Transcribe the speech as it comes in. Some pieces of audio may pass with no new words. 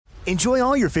Enjoy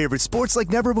all your favorite sports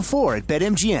like never before at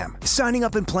BetMGM. Signing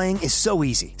up and playing is so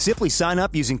easy. Simply sign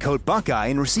up using code Buckeye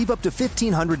and receive up to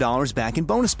 $1,500 back in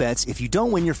bonus bets if you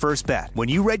don't win your first bet. When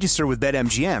you register with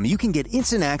BetMGM, you can get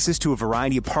instant access to a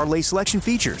variety of parlay selection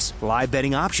features, live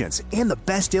betting options, and the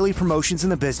best daily promotions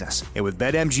in the business. And with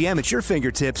BetMGM at your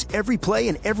fingertips, every play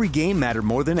and every game matter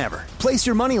more than ever. Place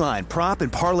your moneyline, prop,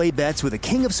 and parlay bets with the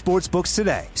king of sportsbooks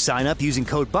today. Sign up using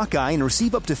code Buckeye and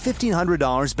receive up to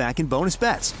 $1,500 back in bonus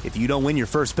bets if you don't win your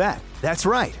first bet. That's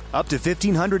right, up to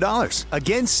 $1,500.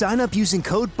 Again, sign up using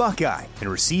code Buckeye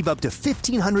and receive up to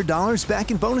 $1,500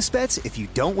 back in bonus bets if you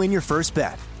don't win your first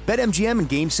bet. BetMGM and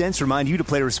GameSense remind you to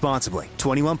play responsibly.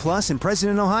 21 plus and present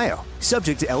in Ohio.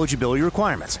 Subject to eligibility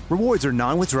requirements. Rewards are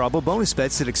non-withdrawable bonus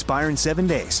bets that expire in 7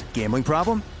 days. Gambling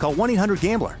problem? Call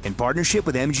 1-800-GAMBLER in partnership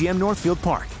with MGM Northfield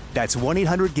Park. That's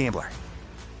 1-800-GAMBLER.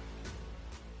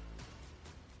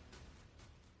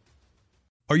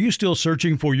 Are you still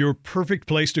searching for your perfect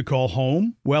place to call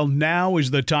home? Well, now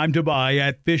is the time to buy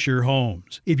at Fisher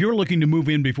Homes. If you're looking to move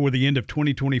in before the end of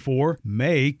 2024,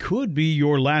 May could be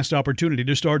your last opportunity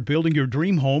to start building your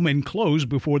dream home and close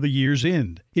before the year's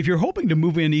end. If you're hoping to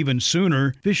move in even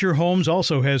sooner, Fisher Homes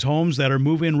also has homes that are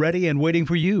move-in ready and waiting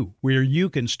for you, where you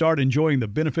can start enjoying the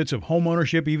benefits of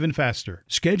homeownership even faster.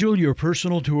 Schedule your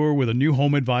personal tour with a new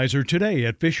home advisor today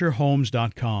at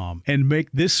FisherHomes.com and make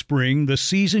this spring the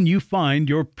season you find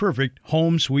your perfect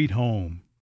home sweet home.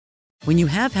 When you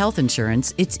have health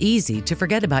insurance, it's easy to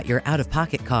forget about your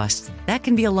out-of-pocket costs. That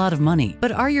can be a lot of money.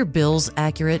 But are your bills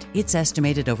accurate? It's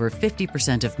estimated over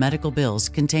 50% of medical bills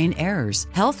contain errors.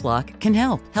 HealthLock can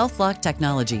help. HealthLock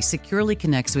technology securely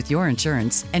connects with your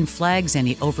insurance and flags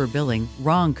any overbilling,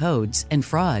 wrong codes, and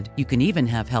fraud. You can even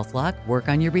have HealthLock work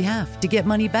on your behalf to get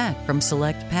money back from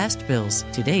select past bills.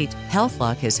 To date,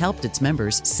 HealthLock has helped its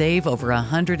members save over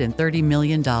 $130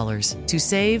 million. To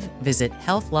save, visit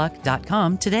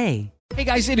healthlock.com today. Hey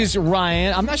guys, it is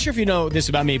Ryan. I'm not sure if you know this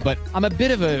about me, but I'm a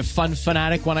bit of a fun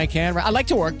fanatic when I can. I like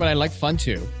to work, but I like fun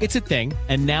too. It's a thing.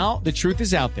 And now the truth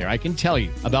is out there. I can tell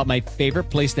you about my favorite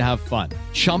place to have fun.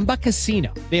 Chumba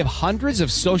Casino. They have hundreds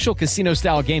of social casino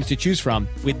style games to choose from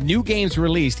with new games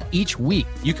released each week.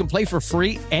 You can play for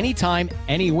free anytime,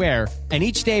 anywhere. And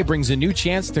each day brings a new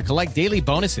chance to collect daily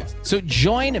bonuses. So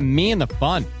join me in the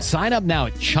fun. Sign up now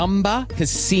at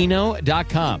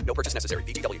ChumbaCasino.com. No purchase necessary.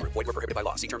 VGW Group. Void where prohibited by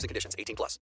law. See terms and conditions. 18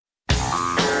 plus.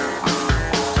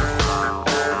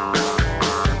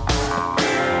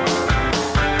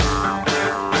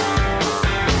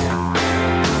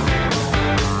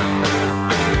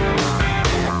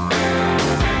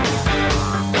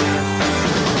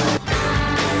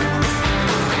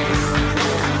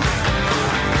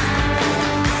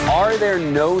 Are there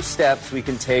no steps we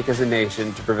can take as a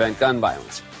nation to prevent gun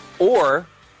violence? Or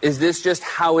is this just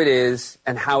how it is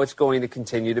and how it's going to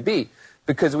continue to be?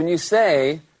 Because when you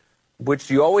say, which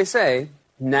you always say,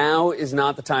 now is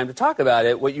not the time to talk about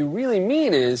it, what you really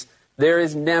mean is there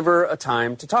is never a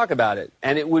time to talk about it.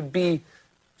 And it would be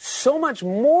so much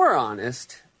more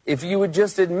honest if you would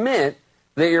just admit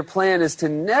that your plan is to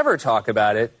never talk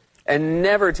about it and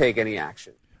never take any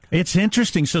action. It's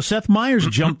interesting. So Seth Meyers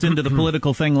jumped into the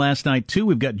political thing last night, too.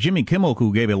 We've got Jimmy Kimmel,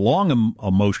 who gave a long,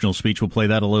 emotional speech. We'll play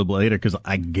that a little bit later, because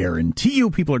I guarantee you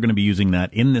people are going to be using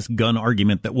that in this gun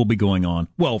argument that will be going on,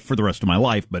 well, for the rest of my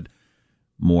life, but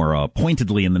more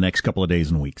pointedly in the next couple of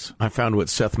days and weeks. I found what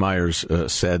Seth Meyers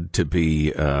said to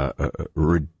be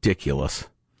ridiculous.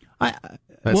 It's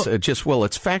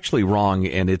factually wrong,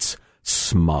 and it's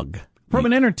smug. From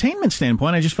an entertainment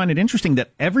standpoint, I just find it interesting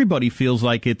that everybody feels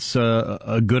like it's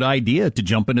a good idea to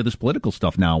jump into this political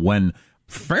stuff now, when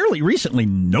fairly recently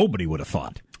nobody would have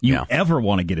thought you ever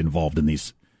want to get involved in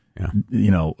these,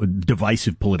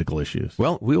 divisive political issues.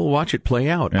 Well, we will watch it play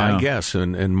out, I guess,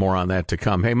 and more on that to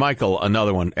come. Hey, Michael,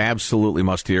 another one, absolutely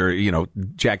must hear.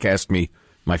 Jack asked me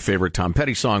my favorite Tom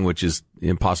Petty song, which is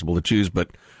impossible to choose,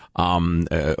 but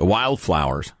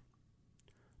Wildflowers.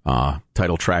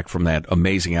 Title track from that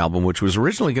amazing album, which was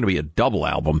originally going to be a double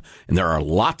album, and there are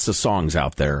lots of songs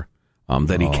out there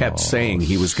that he kept saying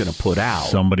he was going to put out.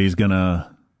 Somebody's going to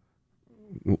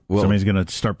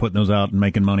start putting those out and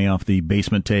making money off the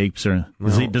basement tapes, or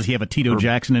does he have a Tito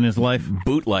Jackson in his life?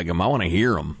 Bootleg him. I want to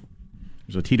hear him.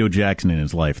 There's a Tito Jackson in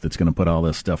his life that's going to put all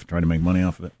this stuff, trying to make money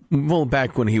off of it. Well,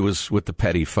 back when he was with the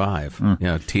Petty Five,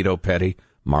 Tito Petty,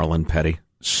 Marlon Petty.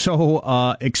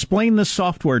 So, explain this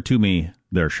software to me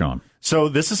there, Sean. So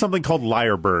this is something called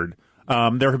Lyrebird.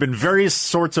 There have been various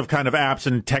sorts of kind of apps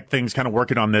and tech things kind of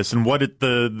working on this, and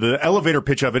the elevator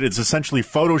pitch of it is essentially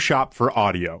Photoshop for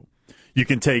audio. You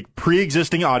can take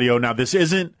pre-existing audio. Now, this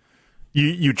isn't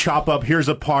you chop up, here's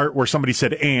a part where somebody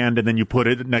said and then you put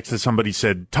it next to somebody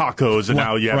said tacos, and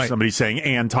now you have somebody saying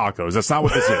and tacos. That's not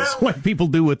what this is. What people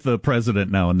do with the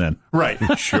president now and then. Right.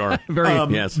 Sure.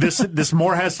 Yes. This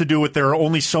more has to do with there are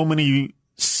only so many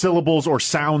syllables or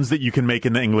sounds that you can make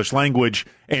in the English language,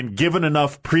 and given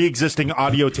enough pre-existing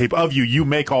audio tape of you, you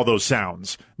make all those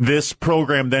sounds. This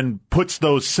program then puts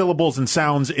those syllables and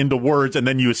sounds into words, and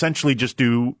then you essentially just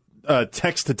do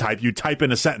text to type. You type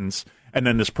in a sentence, and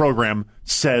then this program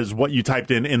says what you typed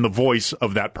in the voice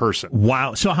of that person.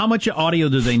 Wow. So how much audio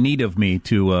do they need of me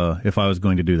to if I was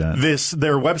going to do that?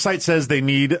 Their website says they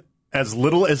need as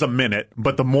little as a minute,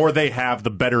 but the more they have, the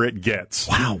better it gets.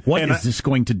 Wow, what is this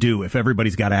going to do if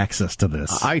everybody's got access to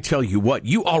this? I tell you what,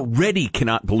 you already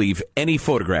cannot believe any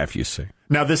photograph you see.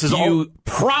 Now, this is you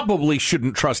probably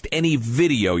shouldn't trust any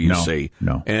video you see.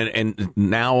 No. And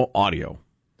now audio.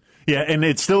 Yeah, and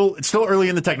it's still early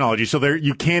in the technology, so there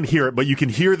you can't hear it, but you can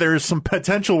hear there's some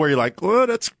potential where you're like, well,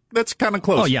 that's kind of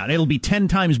close. Oh, yeah, and it'll be 10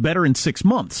 times better in 6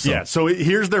 months. So. Yeah, so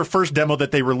here's their first demo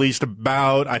that they released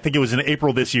about, I think it was in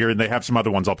April this year, and they have some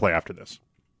other ones I'll play after this.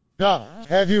 John,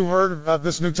 have you heard about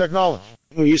this new technology?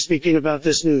 Are you speaking about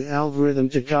this new algorithm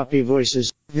to copy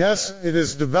voices? Yes, it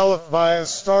is developed by a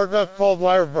startup called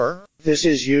Lyrebird. This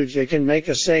is huge. They can make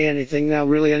us say anything now,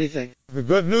 really anything. The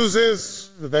good news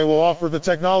is that they will offer the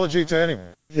technology to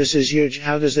anyone. This is huge.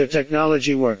 How does their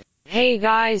technology work? Hey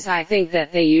guys, I think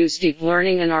that they use deep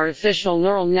learning and artificial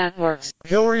neural networks.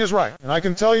 Hillary is right, and I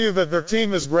can tell you that their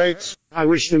team is great. I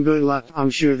wish them good luck. I'm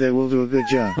sure they will do a good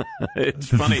job. It's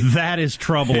funny. That is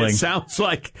troubling. It sounds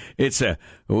like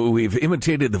we've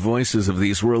imitated the voices of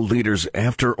these world leaders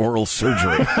after oral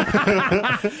surgery.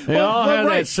 They all have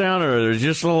that sound, or they're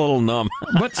just a little numb.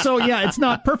 But so, yeah, it's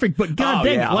not perfect, but God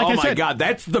dang it. Like I said, my God,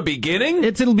 that's the beginning?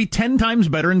 It'll be 10 times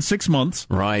better in 6 months.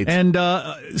 Right. And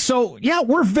so, yeah,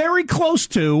 we're very close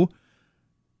to...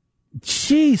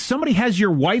 Geez, somebody has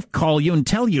your wife call you and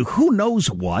tell you who knows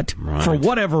what for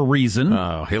whatever reason.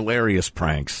 Oh, hilarious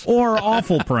pranks. Or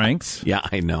awful pranks. Yeah,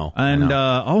 I know. And,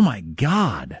 oh my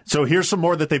God. So here's some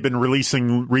more that they've been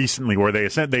releasing recently where they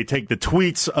take the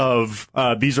tweets of,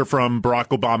 these are from Barack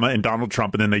Obama and Donald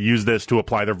Trump, and then they use this to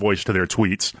apply their voice to their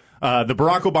tweets. The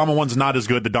Barack Obama one's not as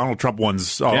good. The Donald Trump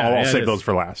ones, I'll save those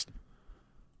for last.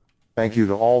 Thank you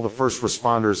to all the first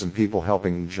responders and people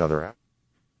helping each other out.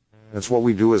 That's what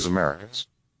we do as Americans.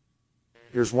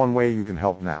 Here's one way you can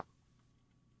help now.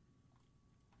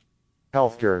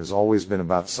 Healthcare has always been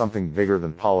about something bigger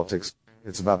than politics.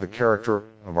 It's about the character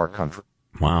of our country.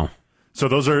 Wow. So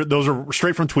those are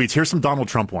straight from tweets. Here's some Donald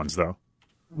Trump ones, though.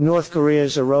 North Korea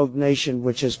is a rogue nation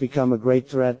which has become a great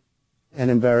threat and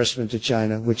embarrassment to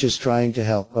China, which is trying to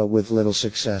help with little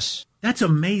success. That's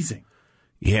amazing.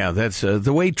 Yeah, that's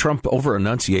the way Trump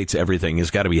over-enunciates everything has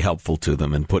got to be helpful to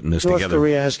them in putting this together. North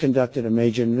Korea has conducted a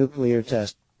major nuclear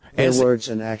test. Their words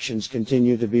and actions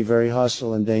continue to be very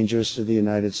hostile and dangerous to the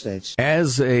United States.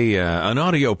 As an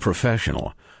audio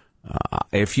professional,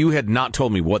 if you had not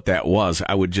told me what that was,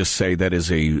 I would just say that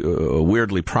is a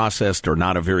weirdly processed or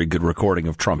not a very good recording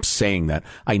of Trump saying that.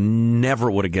 I never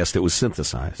would have guessed it was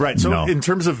synthesized. Right, so in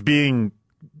terms of being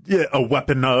a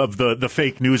weapon of the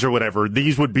fake news or whatever,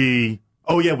 these would be...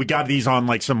 Oh, yeah, we got these on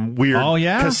like some weird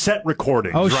cassette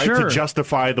recordings, right, to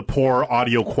justify the poor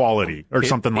audio quality or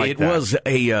something like that.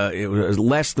 It was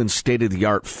less than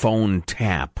state-of-the-art phone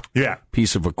tap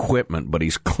piece of equipment, but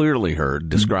he's clearly heard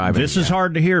describing This is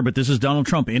hard to hear, but this is Donald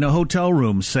Trump in a hotel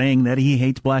room saying that he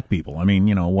hates black people. I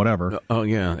mean, whatever. Oh,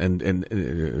 yeah,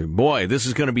 and boy, this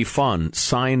is going to be fun.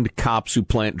 Signed cops who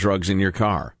plant drugs in your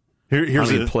car.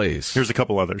 Here's a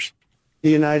couple others.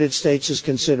 The United States is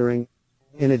considering,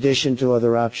 in addition to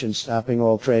other options, stopping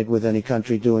all trade with any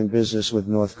country doing business with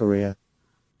North Korea.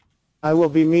 I will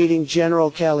be meeting General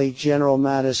Kelly, General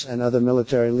Mattis, and other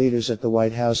military leaders at the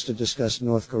White House to discuss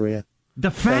North Korea.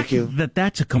 The fact that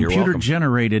that's a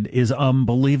computer-generated is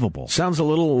unbelievable. Sounds a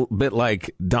little bit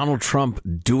like Donald Trump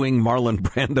doing Marlon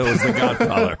Brando as the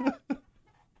Godfather.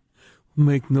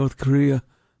 Make North Korea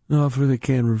an offer they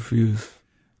can't refuse.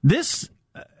 This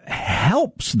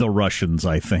helps the Russians,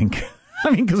 I think. I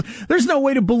mean, because there's no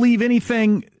way to believe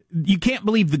anything. You can't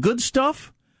believe the good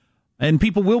stuff, and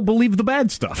people will believe the bad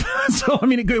stuff. So, I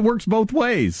mean, it works both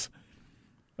ways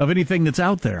of anything that's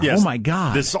out there. Yes, oh, my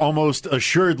God. This almost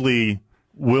assuredly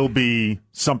will be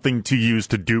something to use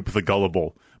to dupe the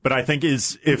gullible. But I think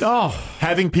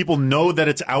having people know that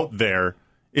it's out there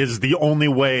is the only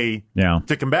way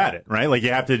to combat it, right? Like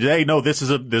you have to, hey, no, this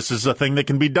is a thing that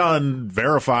can be done,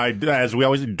 verified, as we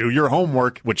always do your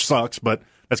homework, which sucks, but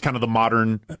that's kind of the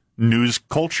modern news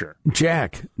culture.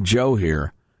 Jack, Joe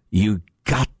here, you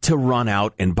got to run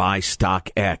out and buy stock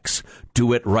X.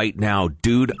 Do it right now.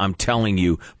 Dude, I'm telling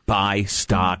you, buy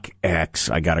stock X.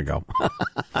 I got to go.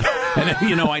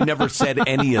 And, I never said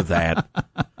any of that.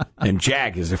 And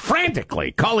Jag is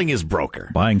frantically calling his broker.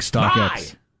 Buying stock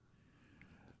X.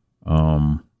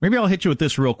 Maybe I'll hit you with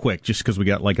this real quick, just because we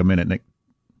got like a minute, Nick.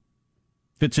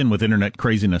 Fits in with internet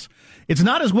craziness. It's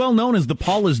not as well known as the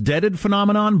Paul is deaded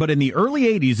phenomenon, but in the early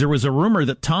 80s, there was a rumor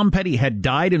that Tom Petty had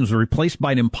died and was replaced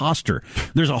by an imposter.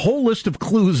 There's a whole list of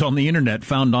clues on the internet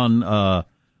found on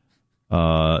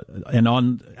and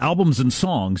on albums and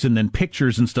songs, and then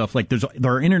pictures and stuff. Like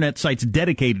there are internet sites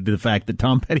dedicated to the fact that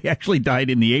Tom Petty actually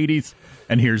died in the 80s,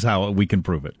 and here's how we can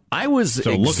prove it. I was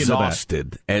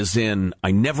exhausted, as in I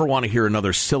never want to hear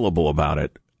another syllable about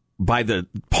it, by the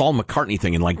Paul McCartney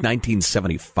thing in like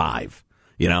 1975,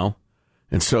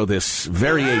 And so this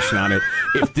variation on it,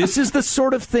 if this is the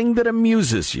sort of thing that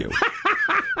amuses you,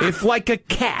 if like a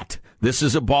cat, this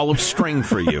is a ball of string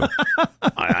for you,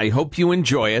 I hope you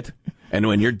enjoy it. And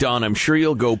when you're done, I'm sure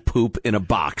you'll go poop in a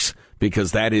box,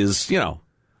 because that is,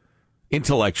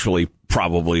 intellectually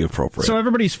probably appropriate. So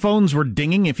everybody's phones were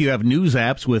dinging if you have news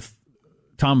apps with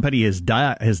Tom Petty has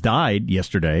died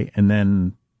yesterday, and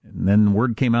then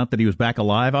word came out that he was back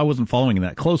alive. I wasn't following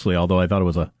that closely, although I thought it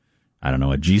was a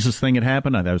Jesus thing had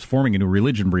happened. I was forming a new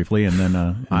religion briefly, and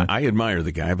then... I admire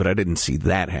the guy, but I didn't see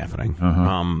that happening.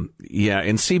 Uh-huh.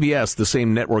 In CBS, the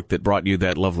same network that brought you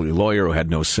that lovely lawyer who had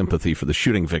no sympathy for the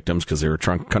shooting victims because they were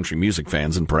country music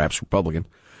fans and perhaps Republican,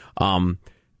 was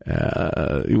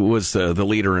the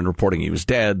leader in reporting he was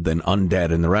dead, then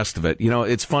undead, and the rest of it.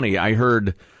 It's funny. I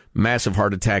heard... massive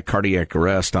heart attack, cardiac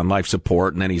arrest, on life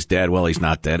support, and then he's dead. Well, he's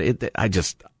not dead.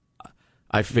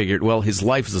 I figured, well, his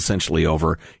life is essentially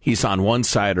over. He's on one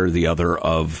side or the other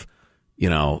of,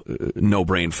 no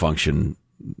brain function.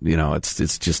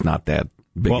 It's just not that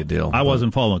big a deal. I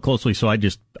wasn't following closely, so I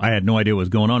had no idea what was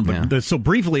going on. But so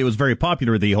briefly, it was very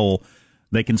popular, the whole,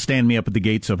 they can stand me up at the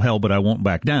gates of hell, but I won't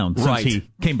back down, since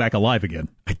he came back alive again.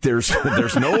 There's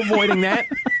no avoiding that.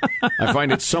 I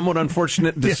find it somewhat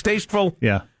unfortunate, distasteful.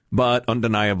 Yeah. But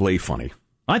undeniably funny.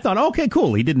 I thought, okay,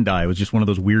 cool, he didn't die. It was just one of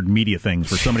those weird media things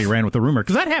where somebody ran with the rumor.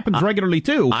 Because that happens regularly,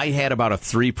 too. I had about a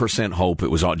 3% hope it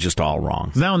was all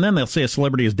wrong. Now and then they'll say a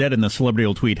celebrity is dead, and the celebrity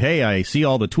will tweet, hey, I see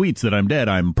all the tweets that I'm dead.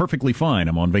 I'm perfectly fine.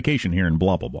 I'm on vacation here, and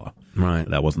blah, blah, blah. Right.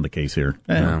 That wasn't the case here.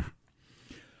 Yeah.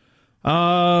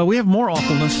 We have more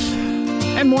awfulness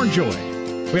and more joy.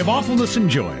 We have awfulness and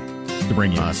joy to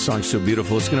bring you. This song's so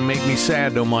beautiful, it's going to make me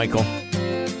sad, though, Michael.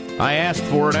 I asked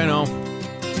for it, I know.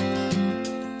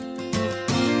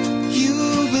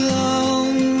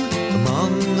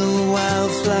 Among the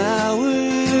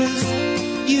wildflowers,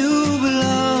 you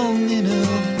belong in a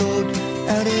boat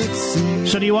out at sea.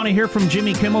 So do you want to hear from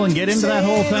Jimmy Kimmel and get into that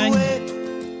whole thing?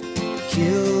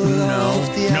 No.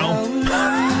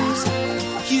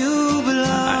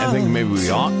 I think maybe we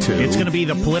ought to. It's going to be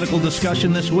the political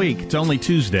discussion this week. It's only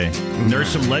Tuesday. There's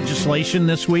some legislation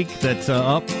this week that's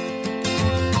up.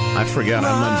 I forgot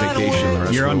I'm on vacation the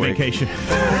rest You're of the on week. vacation.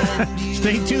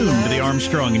 Stay tuned to the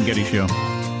Armstrong and Getty Show.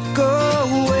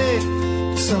 Go away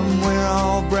somewhere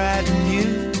all bright and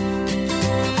new.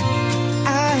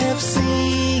 I have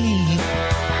seen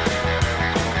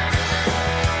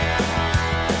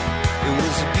it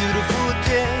was a beautiful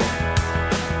day.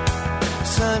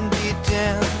 Sun beat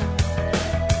down.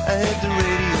 I had the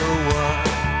radio on.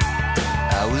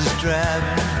 I was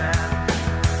driving.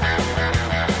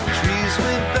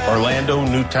 Orlando,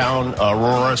 Newtown,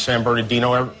 Aurora, San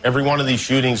Bernardino, every one of these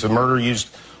shootings, the murder used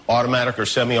automatic or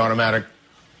semi-automatic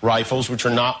rifles, which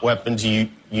are not weapons you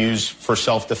use for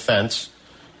self-defense.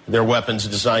 They're weapons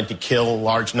designed to kill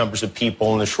large numbers of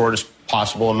people in the shortest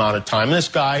possible amount of time. And this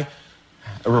guy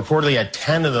reportedly had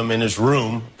 10 of them in his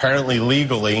room, apparently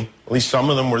legally. At least some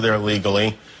of them were there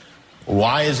legally.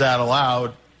 Why is that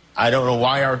allowed? I don't know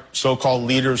why our so-called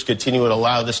leaders continue to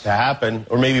allow this to happen.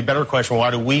 Or maybe a better question, why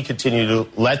do we continue to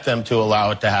let them to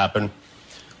allow it to happen?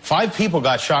 5 people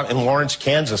got shot in Lawrence,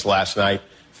 Kansas last night.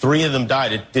 3 of them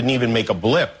died. It didn't even make a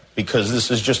blip because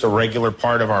this is just a regular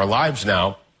part of our lives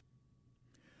now.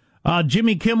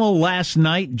 Jimmy Kimmel last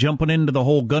night, jumping into the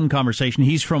whole gun conversation.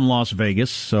 He's from Las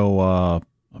Vegas, so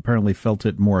apparently felt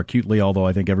it more acutely, although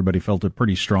I think everybody felt it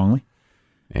pretty strongly.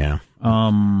 Yeah.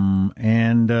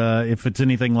 And if it's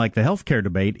anything like the healthcare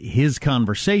debate, his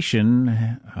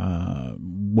conversation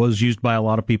was used by a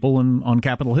lot of people on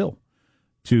Capitol Hill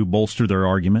to bolster their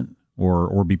argument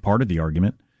or be part of the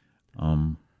argument.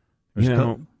 Well,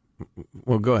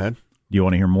 go ahead. Do you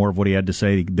want to hear more of what he had to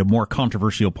say? The more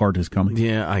controversial part is coming.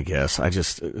 Yeah, I guess.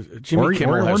 Jimmy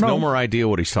Kimmel has no more idea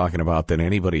what he's talking about than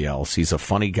anybody else. He's a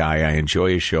funny guy. I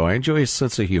enjoy his show. I enjoy his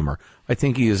sense of humor. I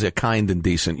think he is a kind and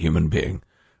decent human being.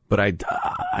 But I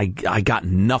got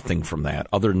nothing from that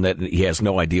other than that he has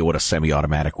no idea what a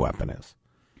semi-automatic weapon is.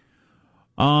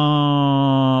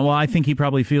 Well, I think he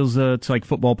probably feels it's like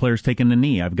football players taking a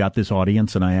knee. I've got this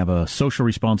audience, and I have a social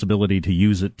responsibility to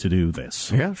use it to do this.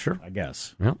 Yeah, sure. I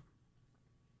guess. Yeah.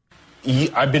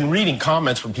 I've been reading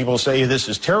comments from people who say this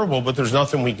is terrible, but there's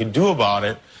nothing we can do about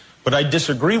it. But I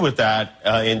disagree with that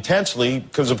intensely,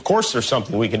 because of course there's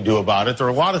something we can do about it. There are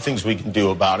a lot of things we can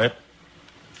do about it,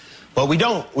 but we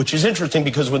don't, which is interesting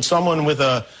because when someone with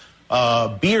a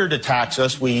beard attacks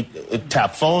us, we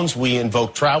tap phones, we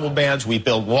invoke travel bans, we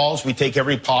build walls, we take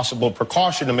every possible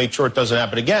precaution to make sure it doesn't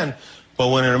happen again. But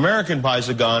when an American buys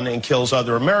a gun and kills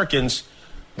other Americans,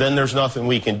 then there's nothing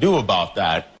we can do about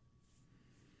that.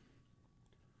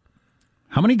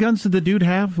 How many guns did the dude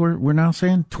have? We're now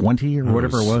saying 20 or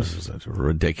whatever it was. It was a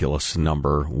ridiculous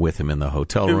number with him in the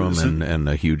hotel room and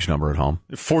a huge number at home.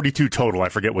 42 total. I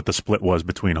forget what the split was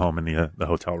between home and the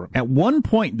hotel room. At one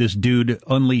point, this dude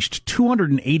unleashed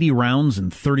 280 rounds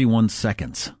in 31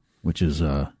 seconds, which is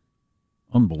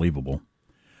unbelievable.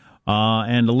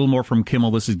 And a little more from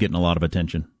Kimmel. This is getting a lot of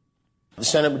attention. The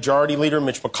Senate Majority Leader,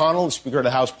 Mitch McConnell, the Speaker of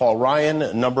the House, Paul Ryan,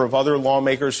 a number of other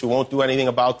lawmakers who won't do anything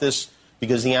about this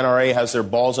because the NRA has their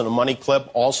balls in a money clip,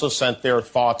 also sent their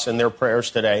thoughts and their prayers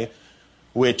today,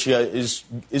 which is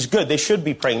good. They should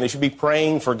be praying. They should be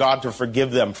praying for God to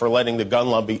forgive them for letting the gun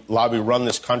lobby run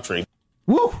this country.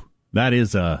 Woo! That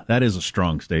is a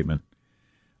strong statement.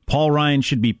 Paul Ryan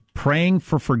should be praying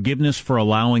for forgiveness for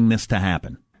allowing this to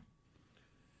happen.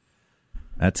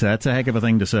 That's a heck of a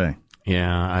thing to say.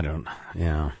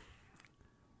 Yeah.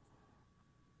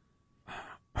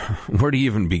 Where do you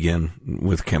even begin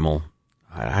with Kimmel?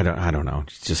 I don't know.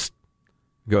 Just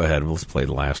go ahead. Let's play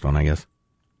the last one, I guess.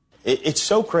 It's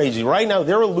so crazy. Right now,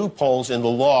 there are loopholes in the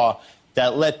law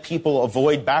that let people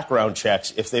avoid background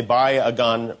checks if they buy a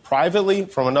gun privately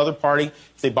from another party,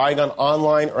 if they buy a gun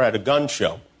online or at a gun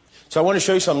show. So I want to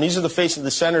show you something. These are the faces of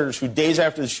the senators who, days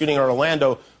after the shooting in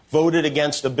Orlando, voted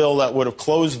against a bill that would have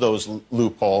closed those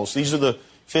loopholes. These are the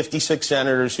 56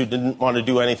 senators who didn't want to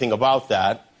do anything about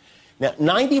that. Now,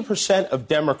 90% of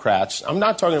Democrats, I'm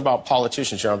not talking about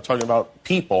politicians here, I'm talking about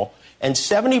people, and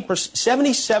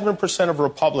 77% of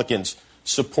Republicans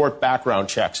support background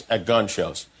checks at gun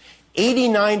shows.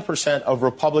 89% of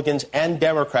Republicans and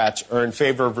Democrats are in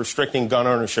favor of restricting gun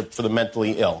ownership for the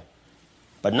mentally ill.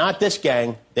 But not this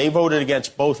gang. They voted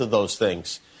against both of those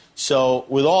things. So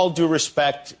with all due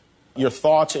respect, your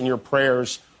thoughts and your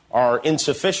prayers are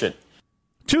insufficient.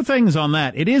 Two things on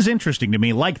that. It is interesting to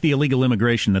me, like the illegal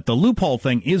immigration, that the loophole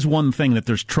thing is one thing that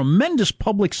there's tremendous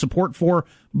public support for,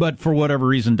 but for whatever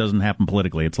reason doesn't happen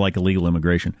politically. It's like illegal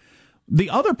immigration. The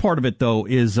other part of it, though,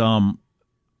 is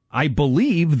I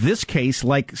believe this case,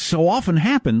 like so often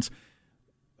happens,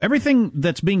 everything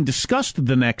that's being discussed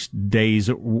the next days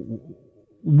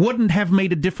wouldn't have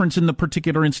made a difference in the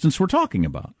particular instance we're talking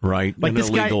about. Right. Like this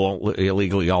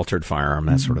illegally altered firearm,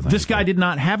 that sort of thing. This guy did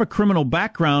not have a criminal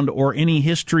background or any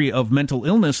history of mental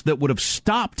illness that would have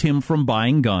stopped him from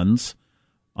buying guns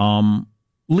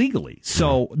legally.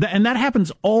 So, and that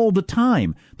happens all the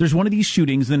time. There's one of these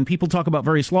shootings, then people talk about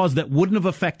various laws that wouldn't have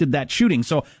affected that shooting.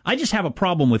 So I just have a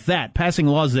problem with that, passing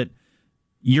laws that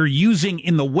you're using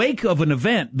in the wake of an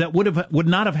event that would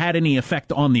not have had any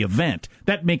effect on the event.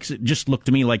 That makes it just look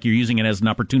to me like you're using it as an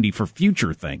opportunity for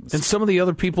future things. And some of the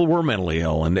other people were mentally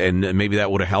ill, and maybe that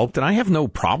would have helped. And I have no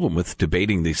problem with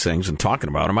debating these things and talking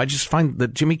about them. I just find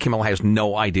that Jimmy Kimmel has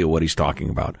no idea what he's talking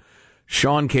about.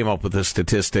 Sean came up with a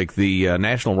statistic. The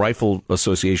National Rifle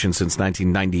Association since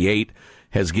 1998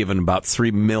 has given about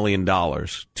 $3 million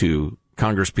to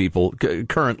congresspeople,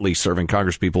 currently serving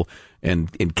congresspeople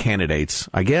and candidates,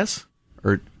 I guess,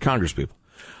 or congresspeople.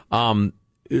 The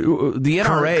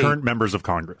NRA... Current members of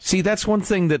Congress. See, that's one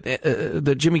thing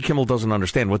that Jimmy Kimmel doesn't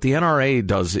understand. What the NRA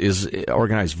does is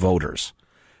organize voters.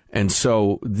 And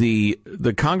so the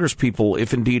congresspeople,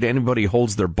 if indeed anybody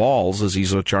holds their balls, as he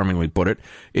so charmingly put it,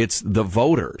 it's the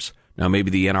voters. Now,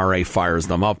 maybe the NRA fires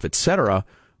them up, etc.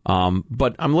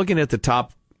 But I'm looking at the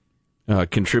top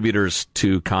contributors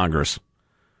to Congress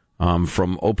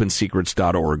from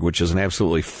OpenSecrets.org, which is an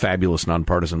absolutely fabulous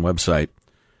nonpartisan website.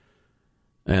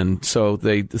 And so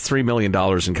 $3 million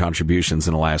in contributions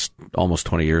in the last almost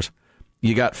 20 years.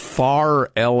 You got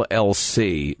FAR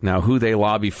LLC. Now, who they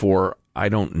lobby for, I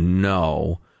don't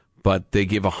know, but they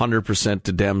give 100%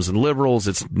 to Dems and liberals.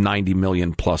 It's $90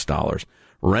 million plus dollars.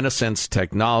 Renaissance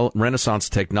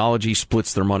Technology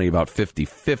splits their money about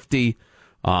 50-50,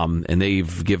 and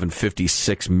they've given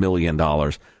 $56 million.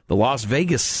 The Las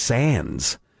Vegas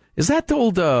Sands. Is that the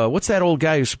old, what's that old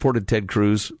guy who supported Ted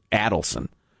Cruz? Adelson.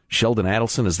 Sheldon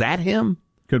Adelson. Is that him?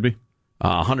 Could be.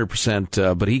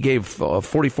 100%, but he gave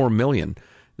 $44 million.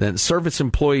 Then Service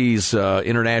Employees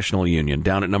International Union,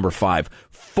 down at number 5,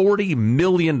 $40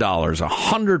 million,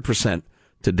 100%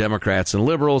 to Democrats and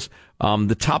liberals.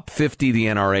 The top 50, the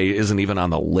NRA, isn't even on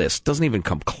the list. Doesn't even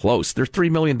come close. Their $3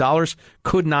 million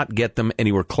could not get them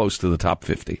anywhere close to the top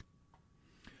 50.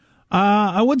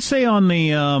 I would say on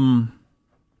the, I'll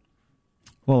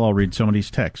read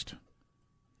somebody's text.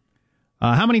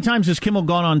 How many times has Kimmel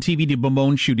gone on TV to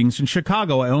bemoan shootings in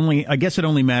Chicago? I guess it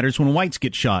only matters when whites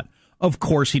get shot. Of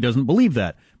course, he doesn't believe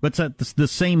that. But it's the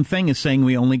same thing as saying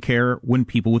we only care when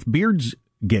people with beards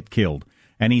get killed.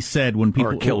 And he said when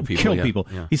people kill people.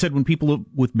 Yeah. He said when people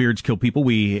with beards kill people,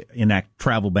 we enact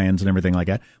travel bans and everything like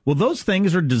that. Well, those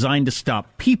things are designed to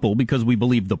stop people because we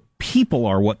believe the people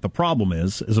are what the problem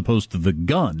is, as opposed to the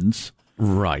guns.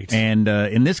 Right. And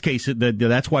in this case,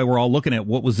 that's why we're all looking at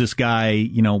what was this guy,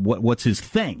 what's his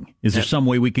thing? Is there some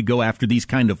way we could go after these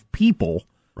kind of people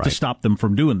to stop them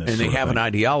from doing this? And they have an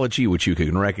ideology which you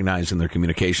can recognize in their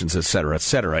communications, et cetera, et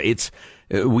cetera. It's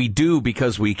we do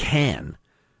because we can.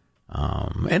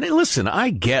 And listen, I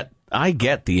get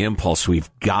the impulse. We've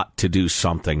got to do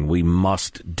something. We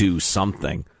must do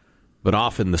something. But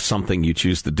often the something you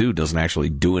choose to do doesn't actually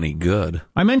do any good.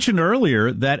 I mentioned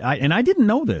earlier that, I didn't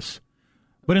know this,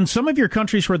 but in some of your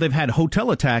countries where they've had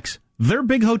hotel attacks, they're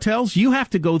big hotels. You have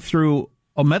to go through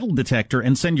a metal detector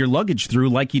and send your luggage through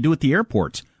like you do at the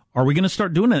airports. Are we going to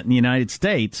start doing it in the United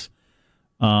States?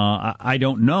 I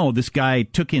don't know. This guy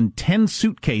took in 10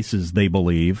 suitcases, they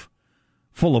believe,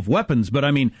 full of weapons. But,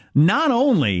 I mean, not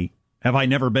only have I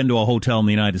never been to a hotel in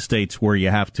the United States where you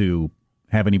have to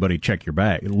have anybody check your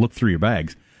bag, look through your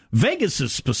bags. Vegas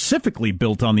is specifically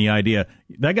built on the idea,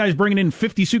 that guy's bringing in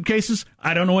 50 suitcases.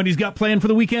 I don't know what he's got planned for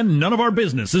the weekend. None of our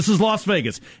business. This is Las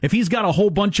Vegas. If he's got a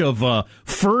whole bunch of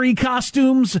furry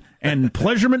costumes and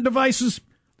pleasurement devices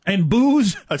and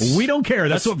booze, we don't care.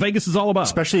 That's what Vegas is all about.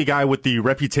 Especially a guy with the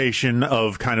reputation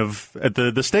of kind of at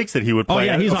the stakes that he would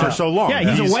play for so long.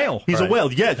 Yeah, he's a whale. He's a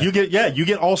whale. Yeah, you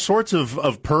get all sorts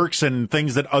of perks and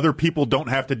things that other people don't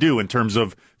have to do in terms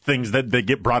of things that they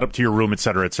get brought up to your room, et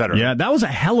cetera, et cetera. Yeah, that was a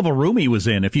hell of a room he was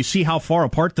in. If you see how far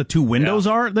apart the two windows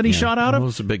are that he shot out of. It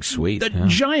was a big suite. The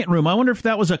giant room. I wonder if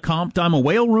that was a comped I'm a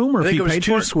whale room or if he paid for it. I think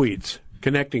it was 2 suites,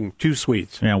 connecting 2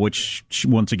 suites. Yeah, which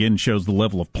once again shows the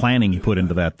level of planning he put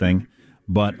into that thing.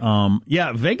 But,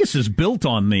 Vegas is built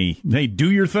on hey, do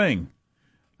your thing.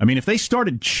 I mean, if they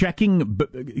started checking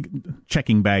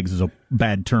bags is a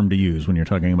bad term to use when you're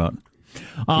talking about.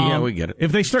 Yeah, we get it.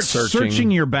 If they start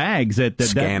searching your bags,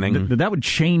 scanning, that would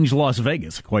change Las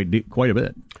Vegas quite a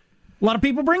bit. A lot of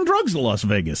people bring drugs to Las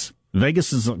Vegas.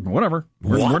 Vegas is whatever.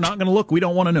 We're not going to look. We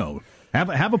don't want to know.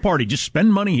 Have a party. Just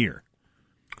spend money here.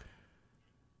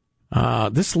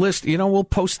 This list, we'll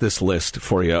post this list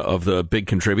for you of the big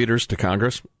contributors to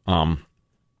Congress.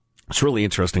 It's really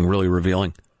interesting, really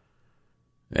revealing.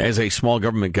 As a small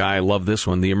government guy, I love this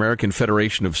one. The American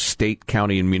Federation of State,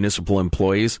 County, and Municipal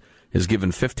Employees has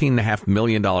given $15.5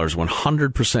 million,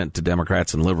 100% to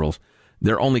Democrats and liberals.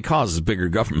 Their only cause is bigger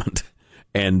government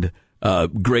and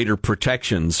greater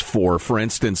protections for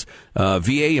instance,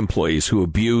 VA employees who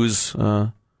abuse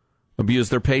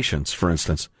their patients, for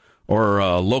instance, or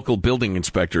local building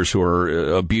inspectors who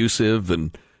are abusive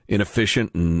and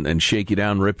inefficient and shake you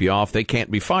down, rip you off. They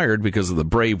can't be fired because of the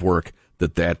brave work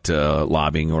that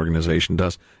lobbying organization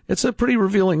does. It's a pretty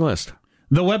revealing list.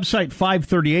 The website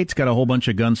 538's got a whole bunch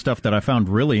of gun stuff that I found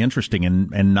really interesting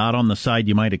and not on the side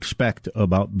you might expect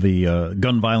about the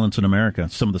gun violence in America.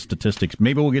 Some of the statistics.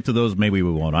 Maybe we'll get to those. Maybe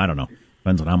we won't. I don't know.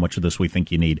 Depends on how much of this we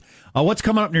think you need. What's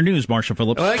coming up in your news, Marshall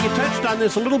Phillips? Well, you touched on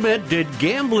this a little bit. Did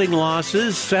gambling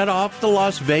losses set off the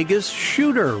Las Vegas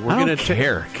shooter? I don't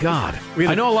care. God.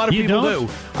 I know a lot of people do.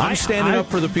 I'm standing up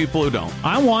for the people who don't.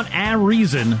 I want a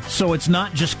reason so it's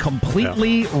not just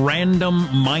completely random,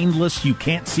 mindless, you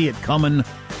can't see it coming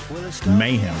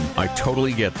mayhem. I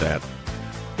totally get that.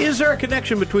 Is there a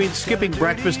connection between skipping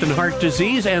breakfast and heart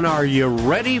disease? And are you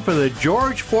ready for the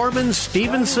George Foreman,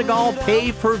 Steven Seagal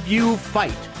pay-per-view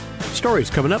fight? Stories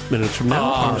coming up minutes from now.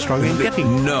 Armstrong and Getty.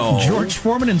 No. George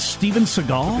Foreman and Steven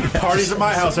Seagal? Parties at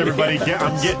my house, everybody.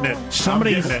 I'm getting it.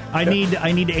 I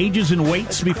need ages and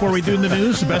weights before we do the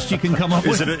news. The best you can come up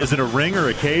with. Is it a ring or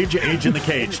a cage? Age in the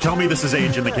cage. Tell me this is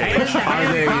age in the cage.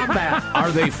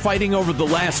 Are they fighting over the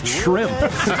last shrimp?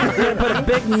 We're going to put a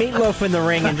big meatloaf in the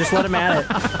ring and just let them at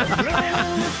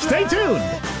it. Stay tuned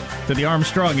to the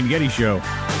Armstrong and Getty Show.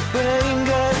 But I ain't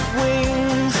got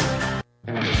wings.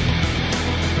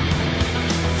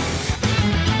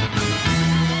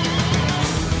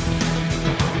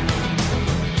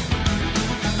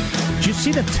 Did you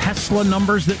see the Tesla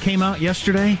numbers that came out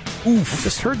yesterday? Oof. I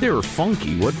just heard they were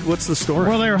funky. What's the story?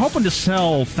 Well, they were hoping to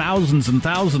sell thousands and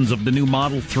thousands of the new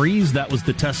Model 3s. That was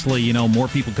the Tesla, more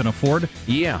people can afford.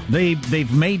 Yeah.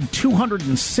 They've made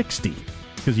 260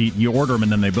 because you order them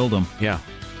and then they build them. Yeah.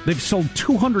 They've sold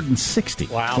 260.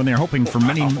 Wow. When they're hoping for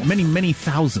many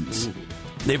thousands.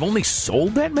 They've only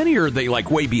sold that many, or are they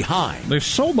way behind? They've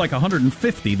sold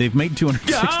 150. They've made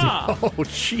 260. Yeah. Oh,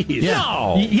 jeez. Yeah.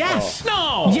 No. Yes.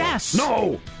 No. Yes.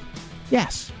 No.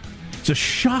 Yes. It's a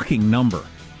shocking number.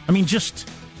 I mean,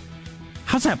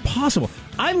 how's that possible?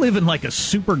 I live in a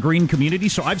super green community,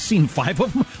 so I've seen 5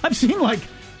 of them. I've seen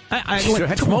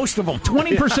that's most of them.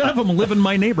 20% of them live in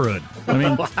my neighborhood. I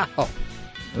mean, Wow.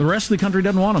 The rest of the country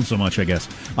doesn't want them so much, I guess.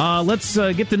 Let's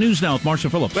get the news now with Marcia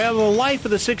Phillips. Well, the life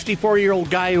of the 64-year-old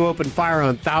guy who opened fire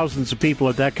on thousands of people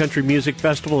at that country music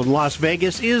festival in Las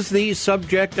Vegas is the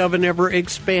subject of an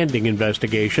ever-expanding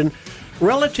investigation.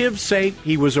 Relatives say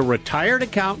he was a retired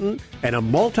accountant and a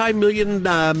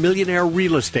multi-millionaire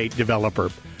real estate developer.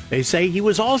 They say he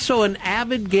was also an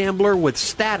avid gambler with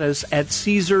status at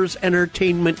Caesars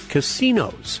Entertainment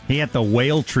casinos. He had the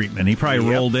whale treatment. He probably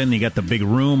rolled in. He got the big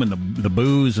room and the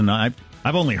booze. And I've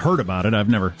only heard about it. I've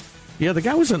never. Yeah, the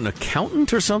guy was an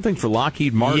accountant or something for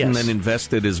Lockheed Martin and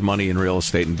invested his money in real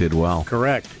estate and did well.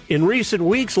 Correct. In recent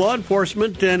weeks, law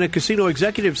enforcement and a casino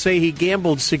executive say he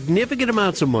gambled significant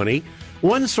amounts of money.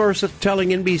 One source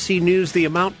telling NBC News the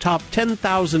amount topped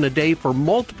 $10,000 a day for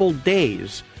multiple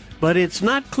days. But it's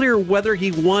not clear whether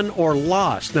he won or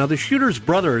lost. Now, the shooter's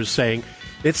brother is saying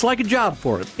it's like a job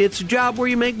for him. It's a job where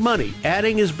you make money,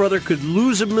 adding his brother could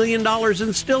lose $1 million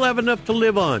and still have enough to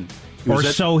live on. Or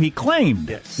so he claimed.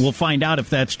 Yes. We'll find out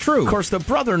if that's true. Of course, the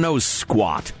brother knows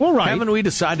squat. Well, right. Haven't we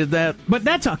decided that? But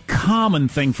that's a common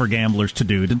thing for gamblers to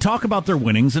do, to talk about their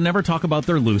winnings and never talk about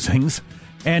their losings.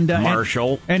 And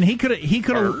Marshall. And he could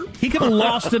have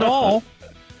lost it all.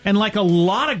 And like a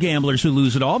lot of gamblers who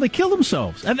lose it all, they kill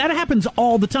themselves. And that happens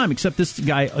all the time, except this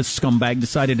guy, a scumbag,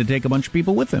 decided to take a bunch of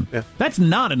people with him. Yeah. That's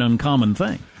not an uncommon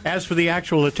thing. As for the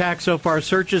actual attack so far,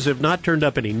 searches have not turned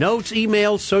up any notes,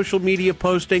 emails, social media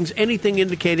postings, anything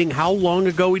indicating how long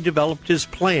ago he developed his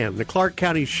plan. The Clark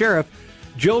County Sheriff,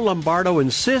 Joe Lombardo,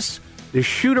 insists the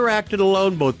shooter acted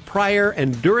alone both prior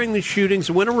and during the shootings.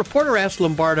 When a reporter asked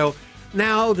Lombardo,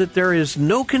 now that there is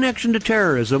no connection to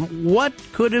terrorism, what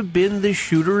could have been the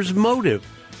shooter's motive?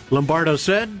 Lombardo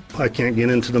said, I can't get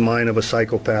into the mind of a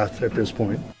psychopath at this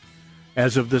point.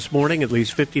 As of this morning, at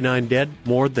least 59 dead,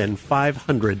 more than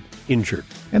 500 injured.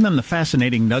 And then the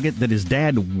fascinating nugget that his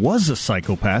dad was a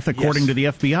psychopath, according to the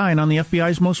FBI, and on the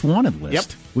FBI's most wanted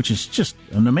list, which is just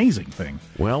an amazing thing.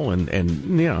 Well, and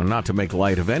not to make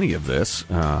light of any of this,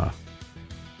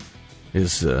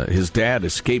 his dad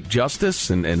escaped justice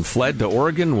and fled to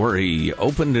Oregon, where he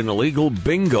opened an illegal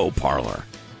bingo parlor.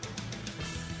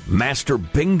 Master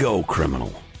bingo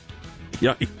criminal.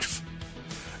 Yikes.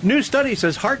 New study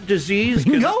says heart disease...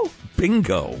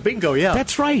 Bingo, yeah.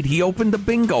 That's right. He opened a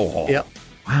bingo hall. Yep.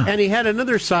 Wow. And he had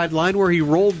another sideline where he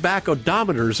rolled back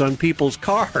odometers on people's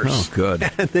cars. Oh,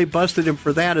 good. And they busted him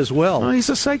for that as well. He's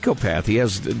a psychopath. He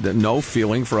has no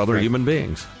feeling for other human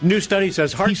beings. New study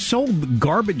says He sold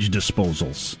garbage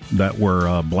disposals that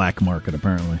were black market,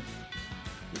 apparently.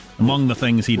 Among the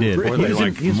things he did. Were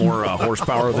they more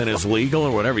horsepower than is legal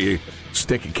or whatever? You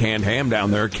stick a canned ham down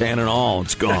there, can and all,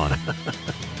 it's gone.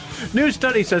 New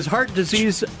study says heart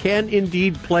disease can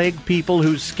indeed plague people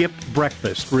who skip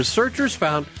breakfast. Researchers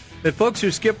found that folks who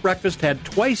skip breakfast had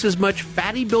twice as much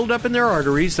fatty buildup in their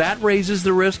arteries. That raises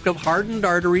the risk of hardened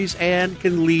arteries and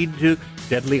can lead to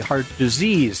deadly heart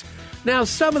disease. Now,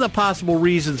 some of the possible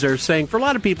reasons they're saying for a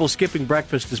lot of people, skipping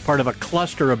breakfast is part of a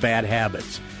cluster of bad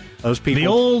habits. Those people, the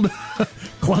old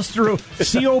cluster of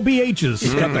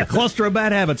COBHs, got the cluster of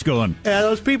bad habits going. Yeah,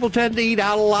 those people tend to eat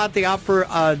out a lot. They opt for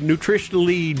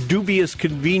nutritionally dubious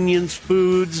convenience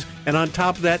foods. And on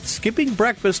top of that, skipping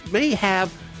breakfast may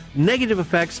have negative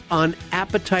effects on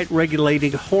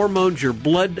appetite-regulating hormones, your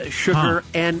blood sugar,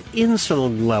 and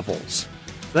insulin levels.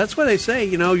 That's why they say,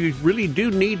 you really do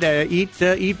need to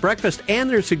eat breakfast. And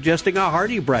they're suggesting a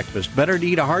hearty breakfast. Better to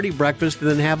eat a hearty breakfast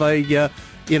than have a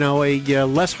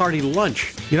less hearty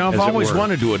lunch. I've always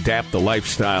wanted to adopt the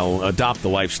lifestyle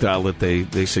that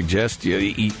they suggest. You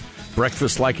eat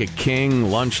breakfast like a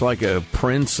king, lunch like a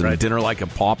prince, and dinner like a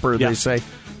pauper, they say.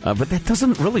 But that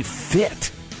doesn't really fit.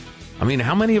 I mean,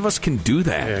 how many of us can do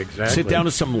that? Yeah, exactly. Sit down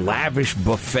to some lavish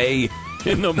buffet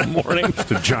in the morning.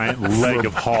 Just a giant leg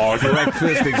of hog.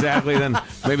 Breakfast, exactly. Then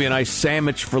maybe a nice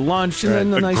sandwich for lunch, and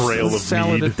then a nice grail of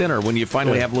salad mead at dinner when you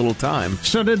finally have a little time.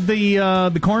 So did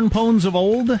the corn pones of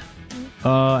old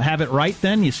have it right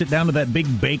then? You sit down to that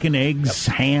big bacon, eggs,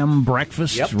 ham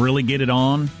breakfast, really get it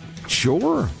on?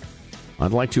 Sure.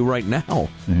 I'd like to right now.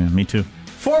 Yeah, me too.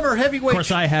 Former heavyweight... Of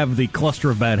course, I have the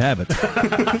cluster of bad habits.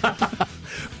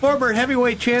 Former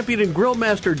heavyweight champion and grill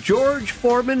master George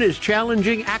Foreman is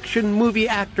challenging action movie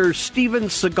actor Steven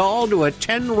Seagal to a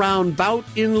 10-round bout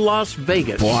in Las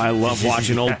Vegas. Boy, I love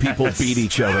watching old people beat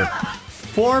each other.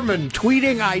 Foreman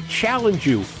tweeting, "I challenge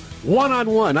you.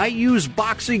 One-on-one. I use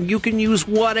boxing. You can use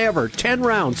whatever. 10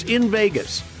 rounds in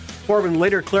Vegas." Foreman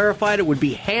later clarified it would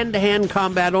be hand-to-hand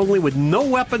combat only with no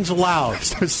weapons allowed.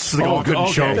 Seagal couldn't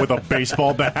show up with a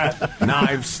baseball bat.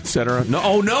 Knives, etc.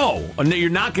 No, no,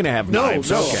 you're not going to have knives.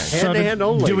 No, okay. hand-to-hand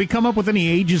only. Do we come up with any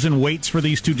ages and weights for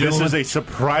these two gentlemen? This is a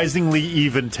surprisingly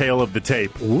even tale of the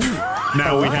tape.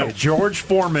 Now we have George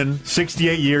Foreman,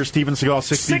 68 years, Steven Seagal,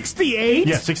 68?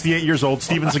 Yeah, 68 years old,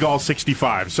 Steven Seagal,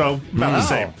 65. So, about the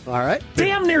same. All right.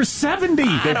 Damn near 70.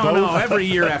 I don't know. Every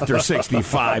year after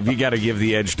 65, you got to give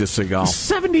the edge to Seagal.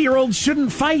 70-year-olds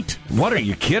shouldn't fight. What, are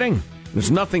you kidding?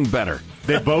 There's nothing better.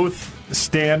 They both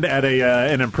stand at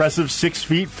an impressive 6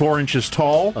 feet 4 inches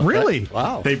tall. Really?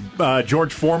 Wow.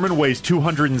 George Foreman weighs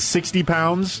 260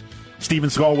 pounds. Steven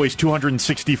Seagal weighs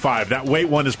 265. That weight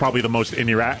one is probably the most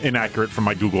inaccurate from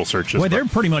my Google searches. Boy, they're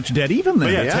pretty much dead even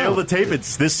then. But tail of the tape.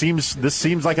 This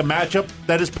seems like a matchup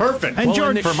that is perfect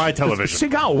for my television.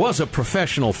 Seagal was a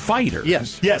professional fighter.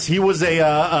 Yes, he was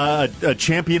a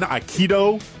champion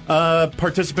Aikido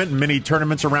participant in many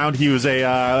tournaments around. He was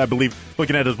I believe,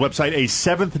 looking at his website, a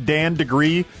 7th Dan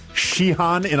degree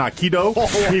Shihan in Aikido.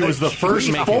 He was the first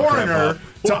foreigner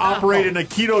to operate an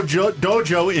Aikido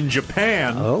dojo in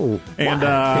Japan. And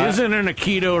isn't an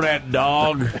Aikido that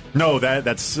dog? No,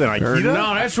 that's an Aikido.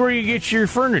 No, that's where you get your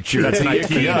furniture. That's an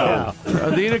Aikido.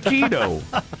 The Aikido.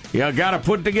 You got to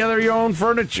put together your own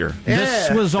furniture. This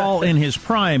was all in his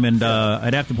prime, and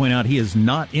I'd have to point out he is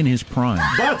not in his prime.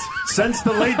 But since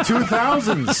the late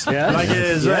 2000s, like it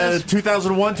is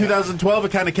 2001, 2012,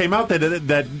 it kind of came out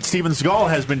that Steven Seagal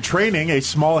has been training a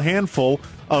small handful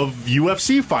of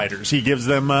UFC fighters. He gives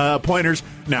them pointers.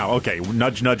 Now, okay,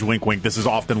 nudge, nudge, wink, wink. This is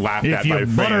often laughed at by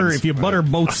fans. If you butter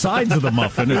both sides of the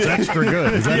muffin, it's extra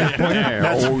good. Is that your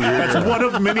point? That's one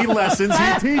of many lessons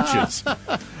he teaches.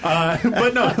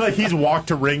 But no, like he's walked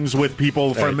to rings with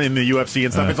people from in the UFC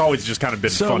and stuff. It's always just kind of been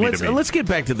funny to me. Let's get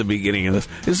back to the beginning of this.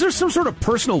 Is there some sort of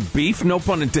personal beef, no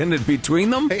pun intended,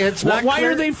 between them? Why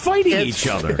are they fighting each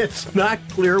other? It's not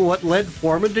clear what led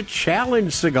Foreman to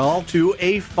challenge Seagal to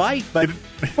a fight, but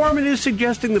Foreman is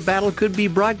suggesting the battle could be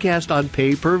broadcast on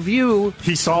pay-per-view.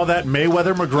 He saw that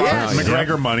Mayweather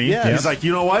McGregor money. Yes. He's like,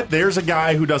 you know what? There's a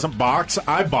guy who doesn't box.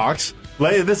 I box.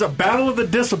 This is a battle of the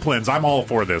disciplines. I'm all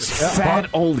for this. Fat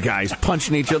old guys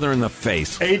punching each other in the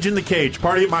face. Age in the cage.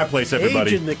 Party at my place,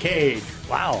 everybody. Age in the cage.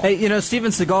 Wow. Hey,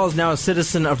 Steven Seagal is now a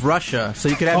citizen of Russia, so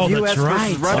you could have U.S.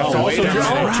 versus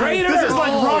Russia. Traitor! This is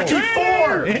like Rocky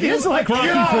IV. It is like Rocky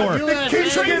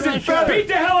IV. Beat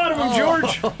the hell out of him,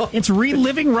 George. It's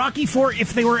reliving Rocky IV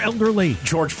if they were elderly.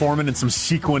 George Foreman in some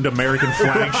sequined American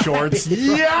flag shorts.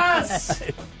 Yes!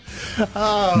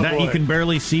 That you can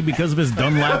barely see because of his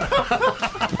Dunlap.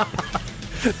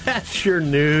 That's your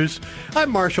news.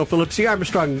 I'm Marshall Phillips, the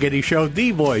Armstrong and Getty Show,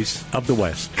 the voice of the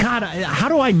West. God, how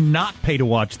do I not pay to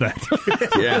watch that?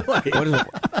 Yeah. What is it?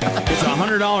 It's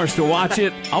 $100 to watch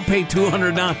it. I'll pay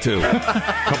 $200 not to. A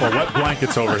couple of wet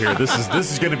blankets over here. This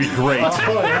is going to be great.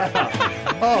 Oh,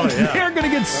 yeah. They're going to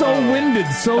get so winded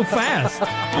so fast.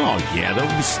 Oh, yeah. They'll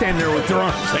be standing there with their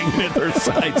arms hanging at their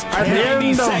sides.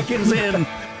 90 seconds in.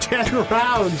 10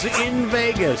 rounds in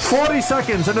Vegas. 40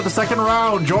 seconds into the second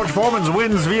round. George Foreman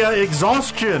wins via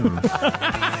exhaustion.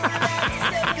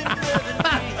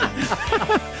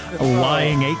 A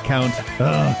lying 8 count.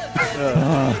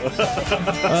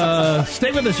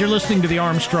 Stay with us. You're listening to the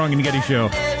Armstrong and Getty Show.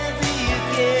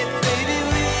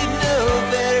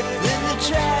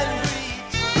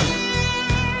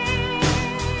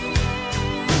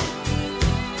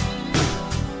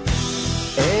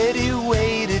 Eddie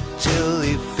waited till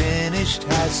he finished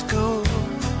high school.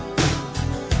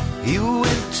 He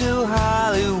went to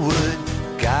Hollywood,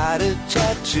 got a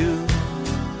tattoo.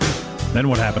 Then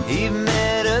what happened? He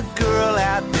met a girl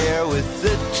out there with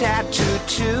a tattoo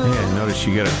too. Yeah, notice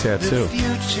you got a tattoo. The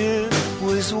future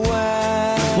was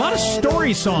wide. A lot of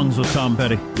story songs with Tom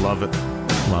Petty. Love it.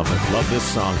 Love it. Love this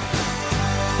song.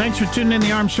 Thanks for tuning in.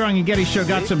 The Armstrong and Getty Show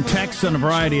got some texts on a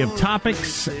variety of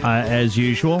topics, as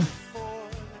usual.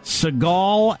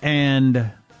 Seagal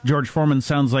and George Foreman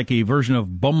sounds like a version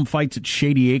of bum fights at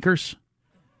Shady Acres.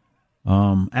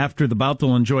 After the bout,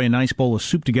 they'll enjoy a nice bowl of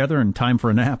soup together and time for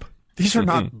a nap. These are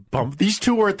not bum. These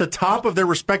two were at the top of their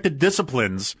respective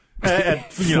disciplines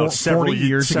several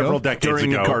decades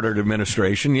during ago. the Carter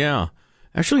administration. Yeah,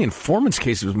 actually, in Foreman's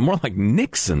case, it was more like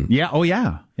Nixon. Yeah. Oh,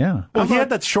 yeah. Yeah. Well, he had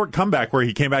that short comeback where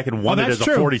he came back and won it as a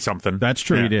 40-something. That's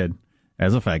true. Yeah. He did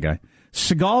as a fat guy.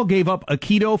 Seagal gave up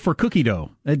Aikido for cookie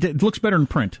dough. It looks better in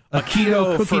print.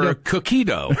 Aikido for cookie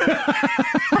dough.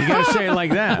 You got to say it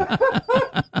like that,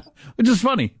 which is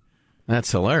funny. That's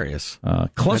hilarious.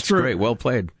 That's great. Well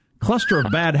played. Cluster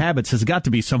of Bad Habits has got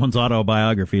to be someone's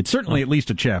autobiography. It's certainly at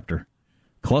least a chapter.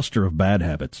 Cluster of Bad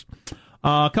Habits.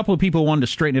 A couple of people wanted to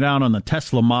straighten it out on the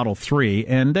Tesla Model 3,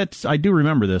 and I do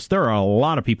remember this. There are a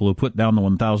lot of people who put down the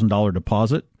 $1,000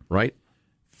 deposit. Right.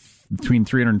 Between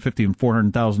 350 and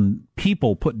 400,000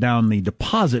 people put down the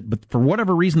deposit, but for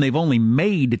whatever reason, they've only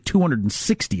made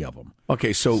 260 of them.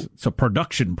 Okay, so it's a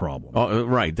production problem.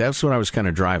 Right, that's what I was kind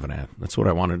of driving at. That's what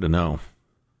I wanted to know.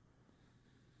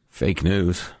 Fake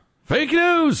news. Fake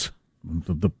news!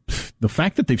 The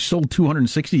fact that they've sold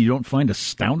 260 you don't find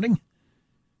astounding?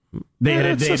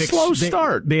 It's a slow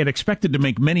start. They had expected to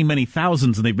make many, many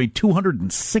thousands, and they've made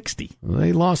 260.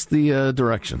 They lost the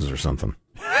directions or something.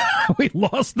 We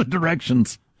lost the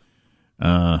directions. So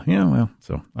I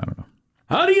don't know.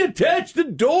 How do you attach the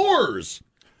doors?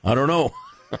 I don't know.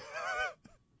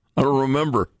 I don't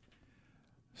remember.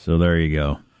 So there you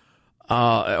go.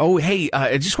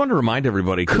 I just want to remind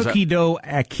everybody. Cookie dough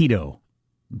Aikido.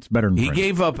 It's better than He French.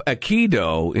 gave up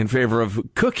Aikido in favor of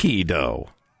cookie dough.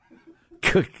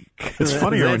 It's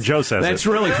funnier when Joe says That's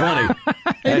really funny.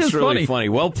 That's really funny.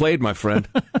 Well played, my friend.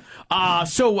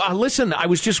 Listen, I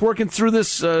was just working through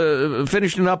this,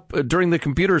 finishing up during the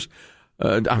computers.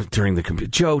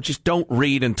 Joe, just don't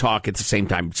read and talk at the same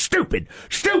time. Stupid.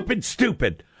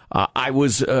 I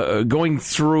was going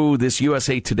through this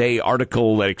USA Today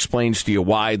article that explains to you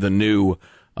why the new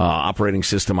operating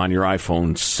system on your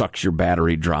iPhone sucks your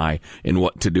battery dry and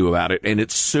what to do about it. And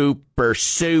it's super,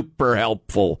 super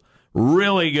helpful.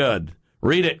 Really good.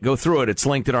 Read it. Go through it. It's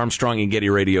linked at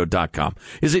ArmstrongandGettyRadio.com.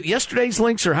 Is it yesterday's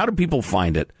links, or how do people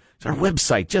find it? It's our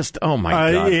website. Just, oh,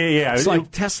 my God. Yeah. It's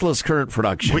like Tesla's current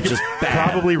production. We just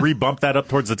probably rebump that up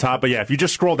towards the top. But, yeah, if you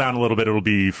just scroll down a little bit, it'll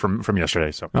be from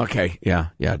yesterday. So okay. Yeah.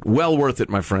 Well worth it,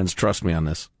 my friends. Trust me on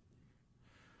this.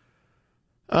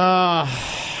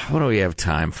 What do we have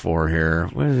time for here?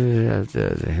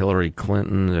 Hillary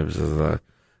Clinton. There was the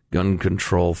gun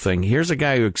control thing. Here's a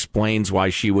guy who explains why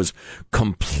she was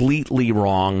completely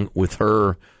wrong with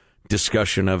her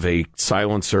discussion of a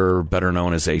silencer, better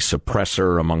known as a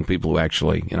suppressor, among people who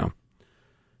actually,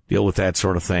 deal with that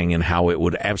sort of thing, and how it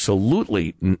would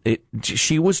absolutely,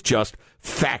 she was just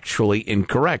factually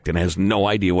incorrect and has no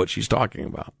idea what she's talking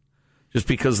about. Just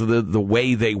because of the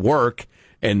way they work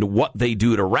and what they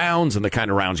do to rounds and the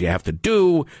kind of rounds you have to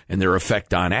do and their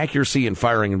effect on accuracy and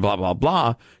firing and blah, blah,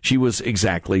 blah, she was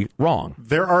exactly wrong.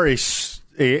 There are a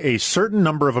certain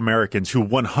number of Americans who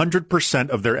 100%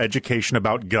 of their education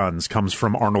about guns comes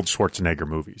from Arnold Schwarzenegger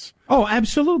movies. Oh,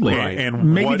 absolutely. Right.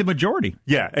 And maybe the majority.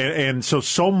 Yeah, and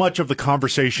so much of the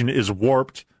conversation is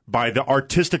warped by the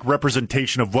artistic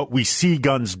representation of what we see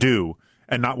guns do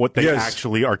and not what they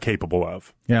actually are capable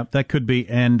of. Yeah, that could be.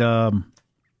 And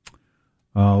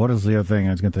what is the other thing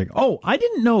I was going to think? Oh, I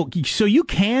didn't know. So you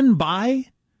can buy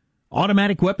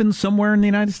automatic weapons somewhere in the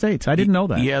United States. I didn't know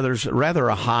that. Yeah, there's rather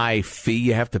a high fee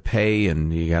you have to pay,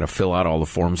 and you got to fill out all the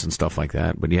forms and stuff like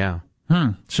that. But yeah.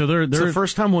 So it's the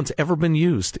first time one's ever been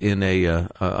used in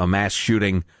a mass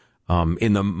shooting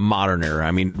in the modern era.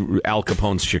 I mean, Al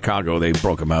Capone's Chicago, they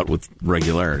broke them out with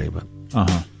regularity. But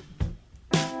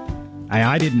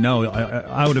I didn't know.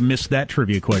 I would have missed that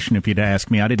trivia question if you'd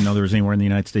asked me. I didn't know there was anywhere in the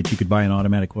United States you could buy an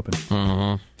automatic weapon.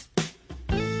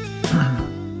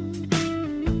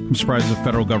 I'm surprised the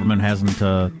federal government hasn't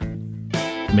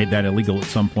made that illegal at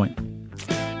some point.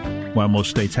 Well, most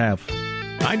states have.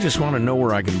 I just want to know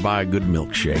where I can buy a good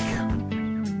milkshake.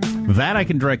 That I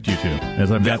can direct you to.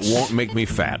 That won't make me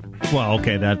fat. Well,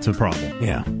 okay, that's a problem.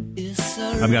 Yeah.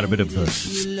 I've got a bit of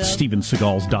Steven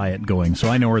Seagal's diet going, so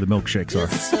I know where the milkshakes are.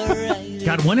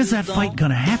 God, when is that fight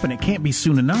going to happen? It can't be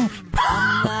soon enough.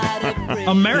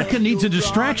 America needs a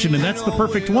distraction, and that's the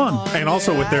perfect one. And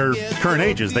also with their current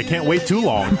ages, they can't wait too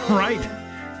long. Right.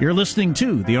 You're listening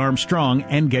to The Armstrong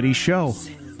and Getty Show.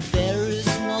 There is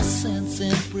no sense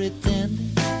in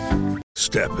pretending.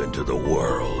 Step into the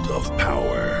world of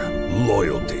power,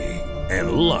 loyalty,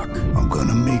 and luck. I'm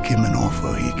gonna make him an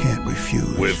offer he can't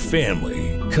refuse. With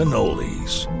family,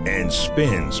 cannolis, and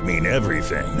spins mean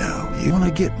everything. Now, you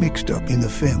wanna get mixed up in the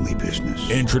family business.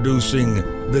 Introducing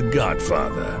The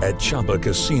Godfather at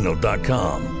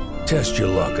ChumbaCasino.com. Test your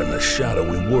luck in the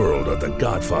shadowy world of The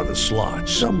Godfather slot.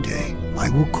 Someday, I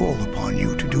will call upon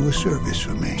you to do a service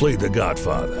for me. Play The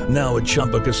Godfather, now at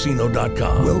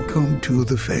ChumbaCasino.com. Welcome to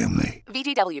the family.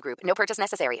 VGW Group. No purchase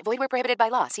necessary. Void where prohibited by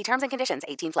law. See terms and conditions.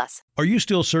 18+. Are you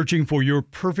still searching for your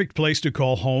perfect place to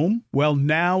call home? Well,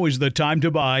 now is the time to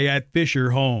buy at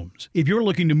Fisher Homes. If you're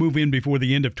looking to move in before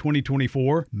the end of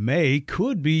 2024, May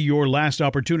could be your last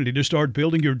opportunity to start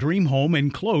building your dream home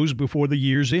and close before the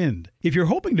year's end. If you're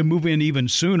hoping to move in even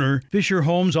sooner, Fisher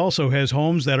Homes also has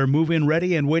homes that are move-in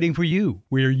ready and waiting for you,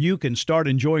 where you can start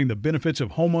enjoying the benefits of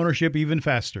homeownership even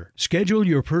faster. Schedule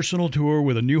your personal tour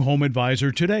with a new home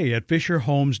advisor today at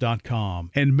FisherHomes.com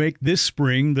and make this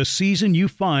spring the season you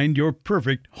find your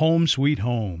perfect home sweet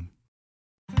home.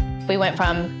 We went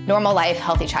from normal life,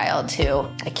 healthy child to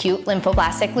acute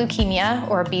lymphoblastic leukemia,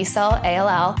 or B-cell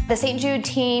ALL. The St. Jude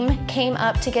team came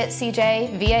up to get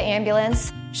CJ via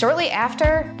ambulance. Shortly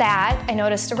after that, I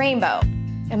noticed a rainbow.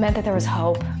 It meant that there was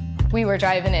hope. We were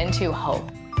driving into hope.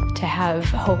 To have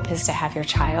hope is to have your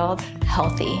child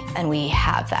healthy, and we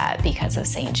have that because of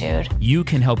St. Jude. You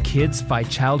can help kids fight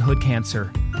childhood cancer.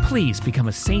 Please become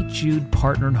a St. Jude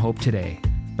Partner in Hope today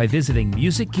by visiting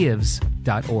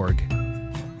musicgives.org.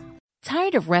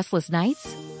 Tired of restless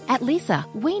nights? At Leesa,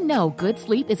 we know good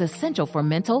sleep is essential for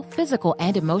mental, physical,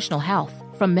 and emotional health.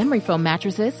 From memory foam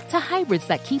mattresses to hybrids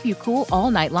that keep you cool all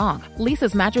night long,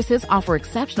 Leesa's mattresses offer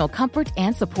exceptional comfort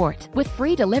and support with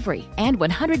free delivery and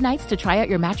 100 nights to try out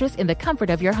your mattress in the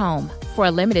comfort of your home. For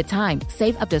a limited time,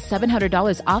 save up to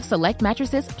 $700 off select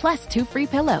mattresses plus 2 free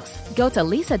pillows. Go to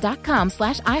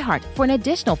leesa.com/iHeart for an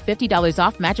additional $50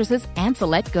 off mattresses and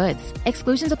select goods.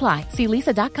 Exclusions apply. See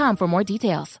leesa.com for more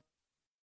details.